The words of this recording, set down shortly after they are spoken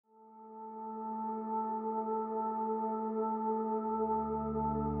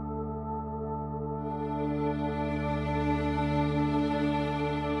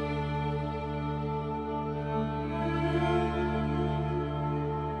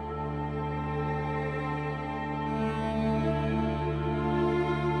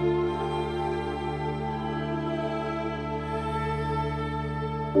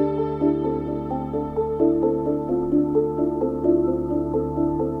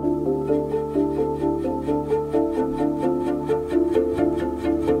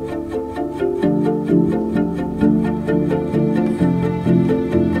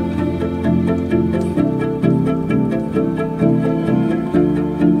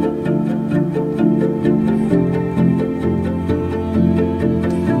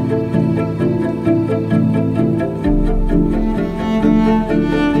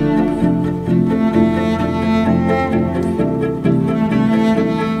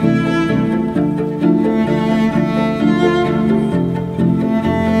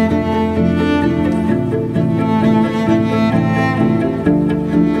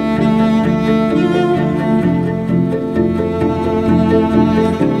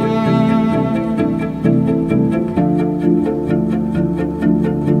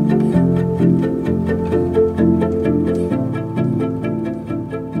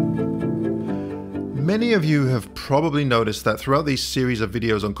Many of you have probably noticed that throughout these series of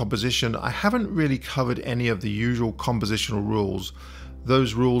videos on composition, I haven't really covered any of the usual compositional rules.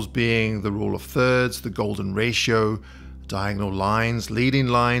 Those rules being the rule of thirds, the golden ratio, diagonal lines, leading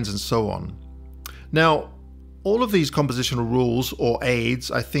lines, and so on. Now, all of these compositional rules or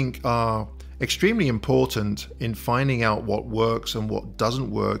aids, I think, are extremely important in finding out what works and what doesn't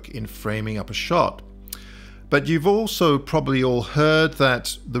work in framing up a shot. But you've also probably all heard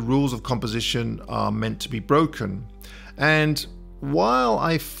that the rules of composition are meant to be broken. And while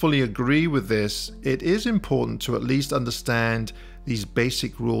I fully agree with this, it is important to at least understand these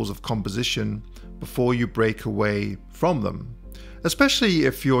basic rules of composition before you break away from them, especially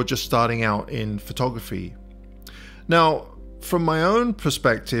if you're just starting out in photography. Now, from my own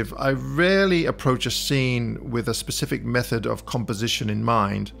perspective, I rarely approach a scene with a specific method of composition in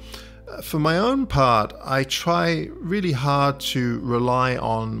mind. For my own part, I try really hard to rely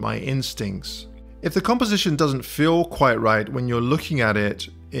on my instincts. If the composition doesn't feel quite right when you're looking at it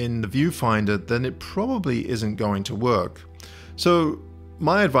in the viewfinder, then it probably isn't going to work. So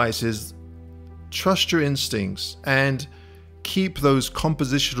my advice is trust your instincts and keep those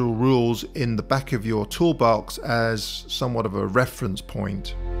compositional rules in the back of your toolbox as somewhat of a reference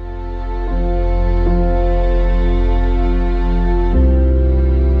point.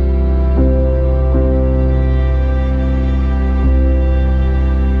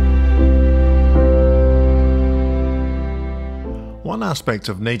 One aspect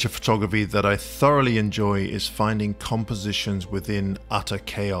of nature photography that I thoroughly enjoy is finding compositions within utter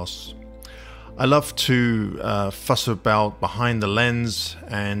chaos. I love to fuss about behind the lens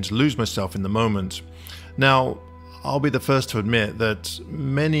and lose myself in the moment. Now, I'll be the first to admit that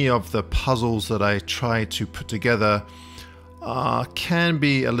many of the puzzles that I try to put together can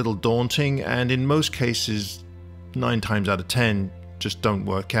be a little daunting, and in most cases, 9 times out of 10, just don't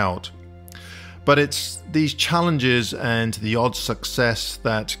work out. But it's these challenges and the odd success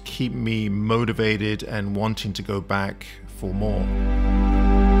that keep me motivated and wanting to go back for more.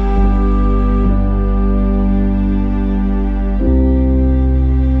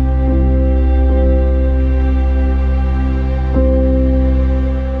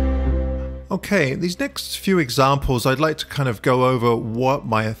 Okay, these next few examples, I'd like to kind of go over what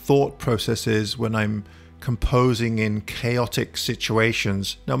my thought process is when I'm composing in chaotic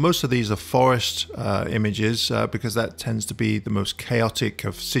situations. Now, most of these are forest images because that tends to be the most chaotic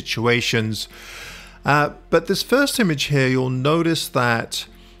of situations. But this first image here, you'll notice that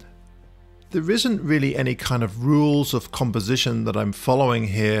there isn't really any kind of rules of composition that I'm following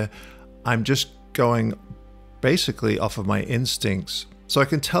here. I'm just going basically off of my instincts. So I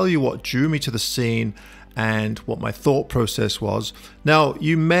can tell you what drew me to the scene and what my thought process was. Now,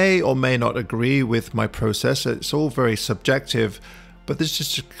 you may or may not agree with my process. It's all very subjective, but this is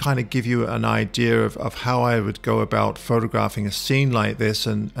just to kind of give you an idea of how I would go about photographing a scene like this.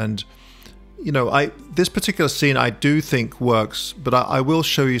 And you know, this particular scene I do think works, but I will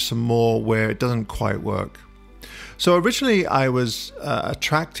show you some more where it doesn't quite work. So originally I was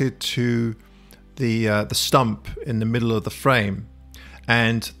attracted to the stump in the middle of the frame,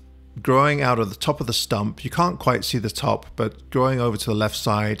 and growing out of the top of the stump, you can't quite see the top, but growing over to the left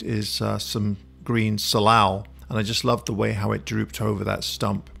side is some green salal, and I just loved the way how it drooped over that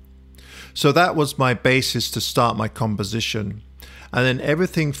stump. So that was my basis to start my composition, and then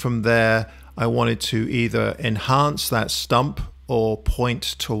everything from there I wanted to either enhance that stump or point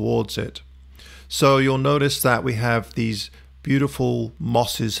towards it. So you'll notice that we have these beautiful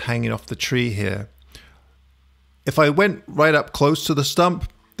mosses hanging off the tree here. If I went right up close to the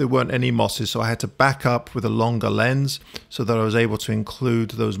stump, there weren't any mosses, so I had to back up with a longer lens so that I was able to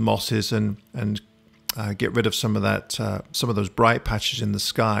include those mosses and get rid of some of that, some of those bright patches in the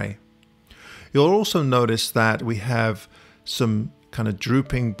sky. You'll also notice that we have some kind of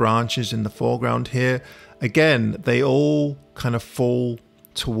drooping branches in the foreground here. Again, they all kind of fall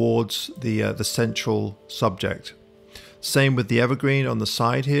towards the central subject. Same with the evergreen on the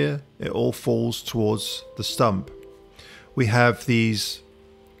side here. It all falls towards the stump. We have these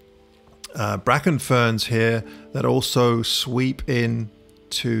bracken ferns here that also sweep in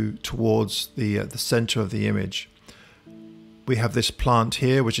towards the center of the image. We have this plant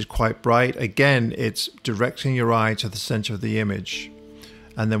here which is quite bright. Again, it's directing your eye to the center of the image.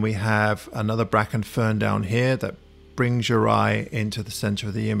 And then we have another bracken fern down here that brings your eye into the center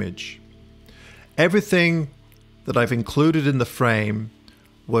of the image. Everything that I've included in the frame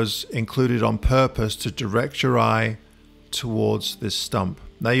was included on purpose to direct your eye towards this stump.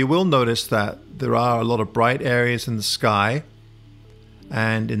 Now you will notice that there are a lot of bright areas in the sky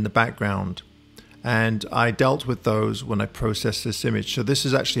and in the background, and I dealt with those when I processed this image. So this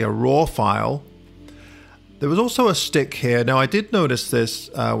is actually a raw file. There was also a stick here. Now I did notice this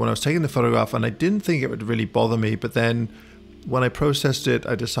when I was taking the photograph, and I didn't think it would really bother me, but then when I processed it,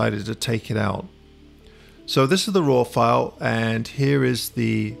 I decided to take it out. So this is the raw file, and here is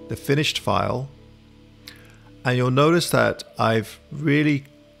the finished file. And you'll notice that I've really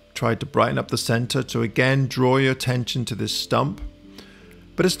tried to brighten up the center to again draw your attention to this stump.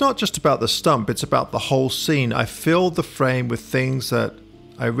 But it's not just about the stump, it's about the whole scene. I filled the frame with things that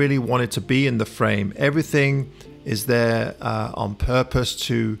I really wanted to be in the frame. Everything is there on purpose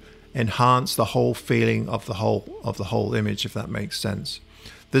to enhance the whole feeling of the whole image, if that makes sense.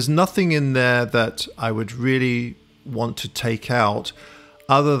 There's nothing in there that I would really want to take out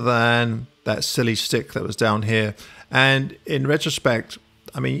other than that silly stick that was down here. And in retrospect,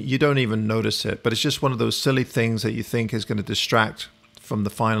 I mean, you don't even notice it, but it's just one of those silly things that you think is going to distract from the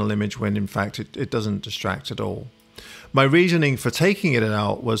final image, when in fact it doesn't distract at all. My reasoning for taking it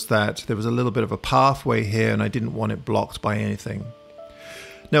out was that there was a little bit of a pathway here and I didn't want it blocked by anything.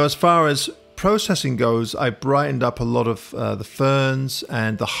 Now, as far as processing goes, I brightened up a lot of the ferns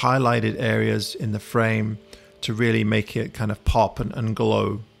and the highlighted areas in the frame to really make it kind of pop and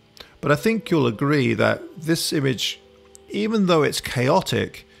glow. But I think you'll agree that this image, even though it's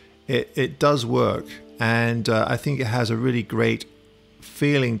chaotic, it does work. And I think it has a really great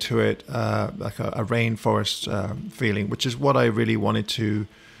feeling to it, like a rainforest feeling, which is what I really wanted to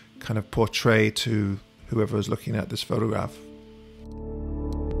kind of portray to whoever was looking at this photograph.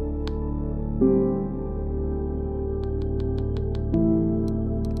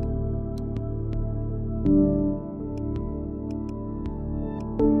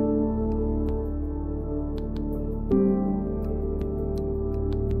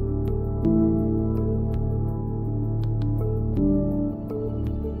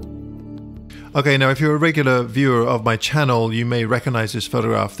 Okay, now if you're a regular viewer of my channel, you may recognize this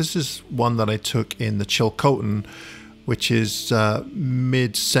photograph. This is one that I took in the Chilcotin, which is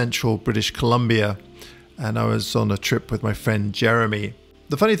mid-central British Columbia, and I was on a trip with my friend Jeremy.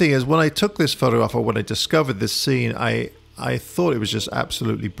 The funny thing is, when I took this photograph, or when I discovered this scene, I thought it was just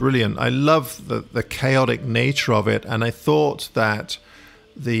absolutely brilliant. I love the chaotic nature of it, and I thought that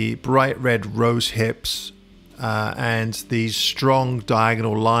the bright red rose hips and these strong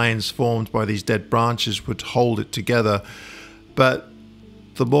diagonal lines formed by these dead branches would hold it together. But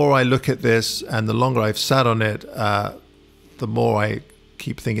the more I look at this and the longer I've sat on it, the more I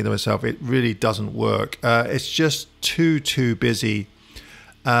keep thinking to myself, it really doesn't work. It's just too busy.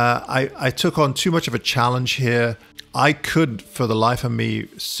 I took on too much of a challenge here. I could, for the life of me,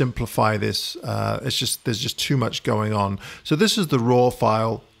 simplify this. There's just too much going on. So this is the raw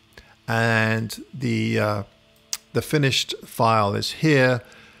file, and the finished file is here.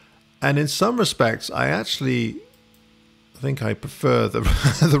 And in some respects, I think I prefer the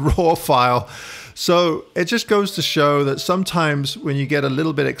the raw file. So it just goes to show that sometimes when you get a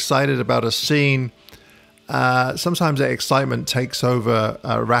little bit excited about a scene, sometimes that excitement takes over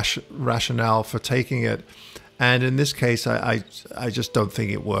rationale for taking it. And in this case, I just don't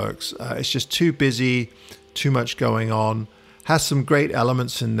think it works. It's just too busy, too much going on. Has some great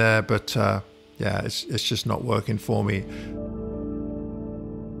elements in there, but yeah, it's just not working for me.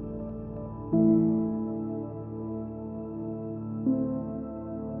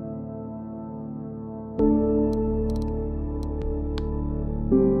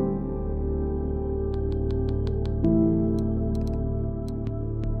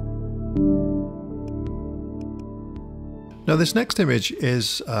 Now this next image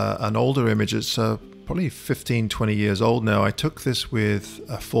is an older image. It's probably 15, 20 years old now. I took this with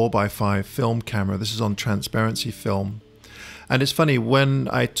a 4x5 film camera. This is on transparency film. And it's funny, when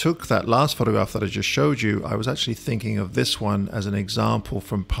I took that last photograph that I just showed you, I was actually thinking of this one as an example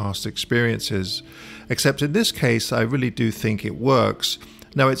from past experiences. Except in this case, I really do think it works.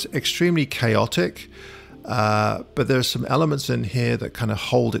 Now it's extremely chaotic, but there's some elements in here that kind of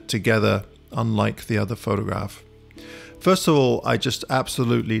hold it together, unlike the other photograph. First of all, I just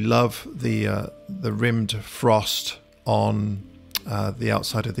absolutely love the rimmed frost on the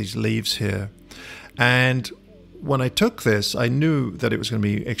outside of these leaves here. And when I took this, I knew that it was going to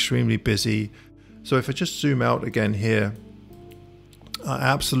be extremely busy. So if I just zoom out again here, I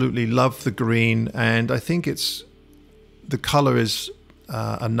absolutely love the green, and I think the color is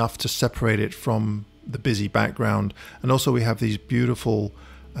enough to separate it from the busy background. And also we have these beautiful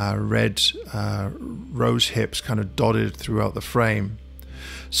red rose hips kind of dotted throughout the frame.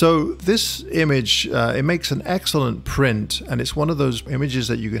 So this image, it makes an excellent print, and it's one of those images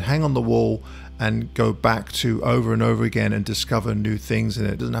that you can hang on the wall and go back to over and over again and discover new things in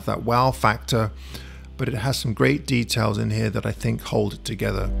it. It doesn't have that wow factor, but it has some great details in here that I think hold it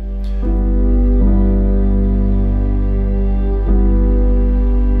together.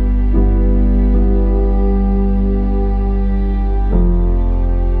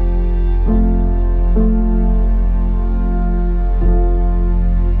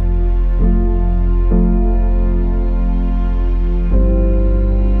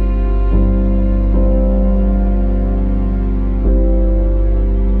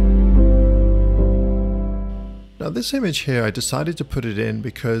 Now this image here, I decided to put it in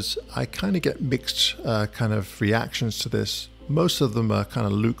because I kind of get mixed kind of reactions to this. Most of them are kind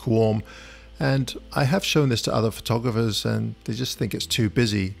of lukewarm, and I have shown this to other photographers and they just think it's too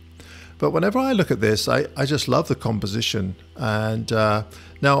busy. But whenever I look at this, I just love the composition. And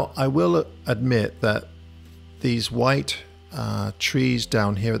now I will admit that these white trees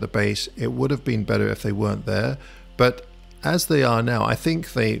down here at the base, it would have been better if they weren't there. But as they are now, I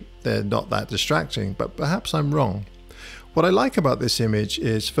think they're not that distracting, but perhaps I'm wrong. What I like about this image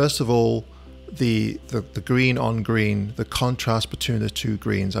is, first of all, the green on green, the contrast between the two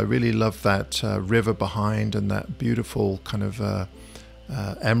greens. I really love that river behind and that beautiful kind of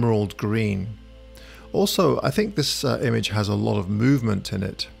emerald green. Also, I think this image has a lot of movement in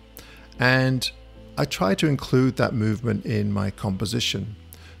it, and I try to include that movement in my composition.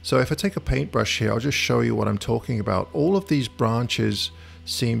 So if I take a paintbrush here, I'll just show you what I'm talking about. All of these branches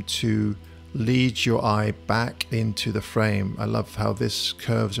seem to lead your eye back into the frame. I love how this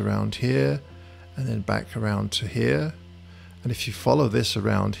curves around here and then back around to here. And if you follow this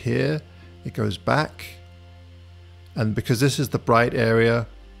around here, it goes back. And because this is the bright area,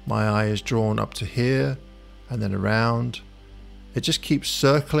 my eye is drawn up to here and then around. It just keeps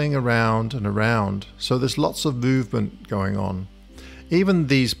circling around and around. So there's lots of movement going on. Even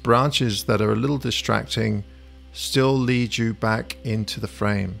these branches that are a little distracting still lead you back into the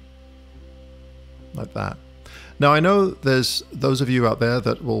frame, like that. Now I know there's those of you out there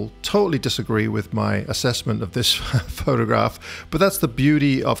that will totally disagree with my assessment of this photograph, but that's the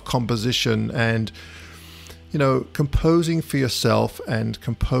beauty of composition and, you know, composing for yourself and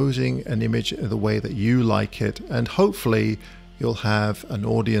composing an image in the way that you like it, and hopefully you'll have an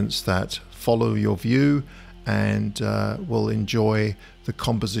audience that follow your view and will enjoy the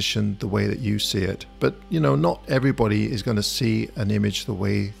composition the way that you see it. But you know, not everybody is going to see an image the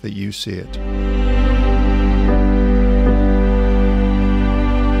way that you see it.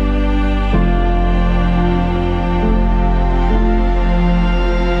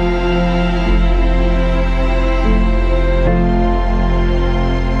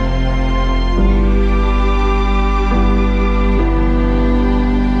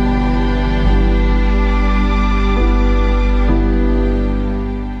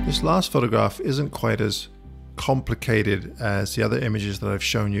 This last photograph isn't quite as complicated as the other images that I've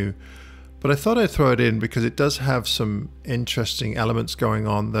shown you, but I thought I'd throw it in because it does have some interesting elements going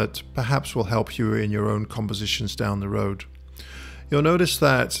on that perhaps will help you in your own compositions down the road. You'll notice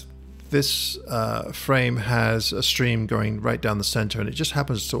that this frame has a stream going right down the center, and it just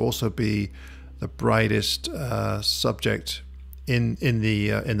happens to also be the brightest subject in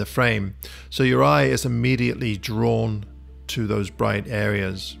the frame. So your eye is immediately drawn to those bright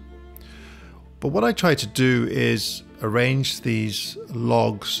areas. But what I try to do is arrange these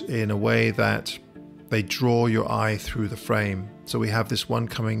logs in a way that they draw your eye through the frame. So we have this one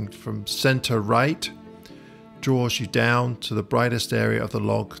coming from center right, draws you down to the brightest area of the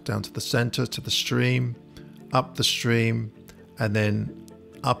log, down to the center, to the stream, up the stream, and then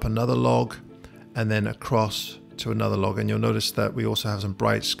up another log, and then across to another log. And you'll notice that we also have some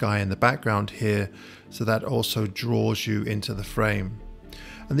bright sky in the background here, so that also draws you into the frame.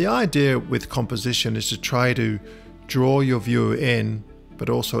 And the idea with composition is to try to draw your viewer in, but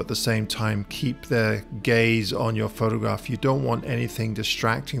also at the same time keep their gaze on your photograph. You don't want anything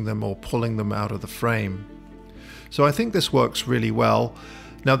distracting them or pulling them out of the frame. So I think this works really well.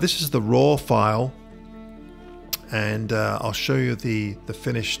 Now this is the raw file, and I'll show you the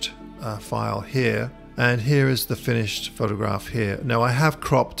finished file here. And here is the finished photograph here. Now I have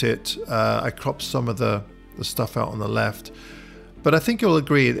cropped it. I cropped some of the stuff out on the left, but I think you'll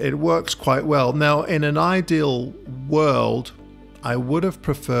agree it works quite well. Now in an ideal world, I would have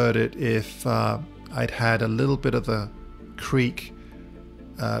preferred it if I'd had a little bit of the creek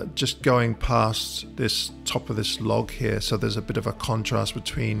just going past this top of this log here, so there's a bit of a contrast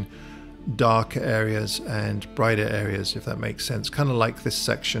between darker areas and brighter areas, if that makes sense, kind of like this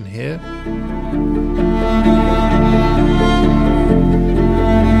section here.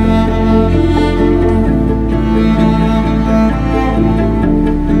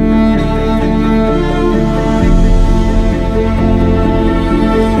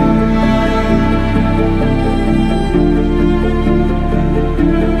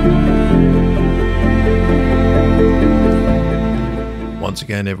 once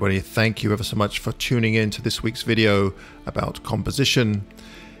again, everybody, thank you ever so much for tuning in to this week's video about composition.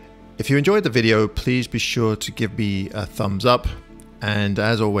 If you enjoyed the video, please be sure to give me a thumbs up. And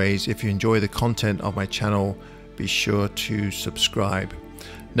as always, if you enjoy the content of my channel, be sure to subscribe.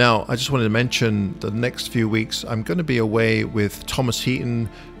 Now, I just wanted to mention the next few weeks, I'm going to be away with Thomas Heaton,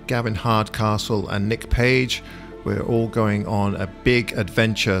 Gavin Hardcastle, and Nick Page. We're all going on a big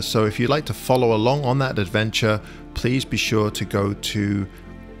adventure. So if you'd like to follow along on that adventure, please be sure to go to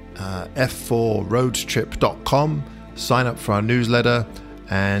f4roadstrip.com, sign up for our newsletter,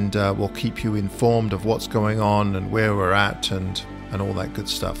 and we'll keep you informed of what's going on and where we're at and all that good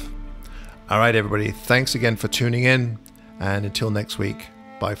stuff. All right, everybody, thanks again for tuning in, and until next week,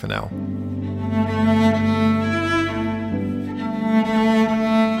 bye for now.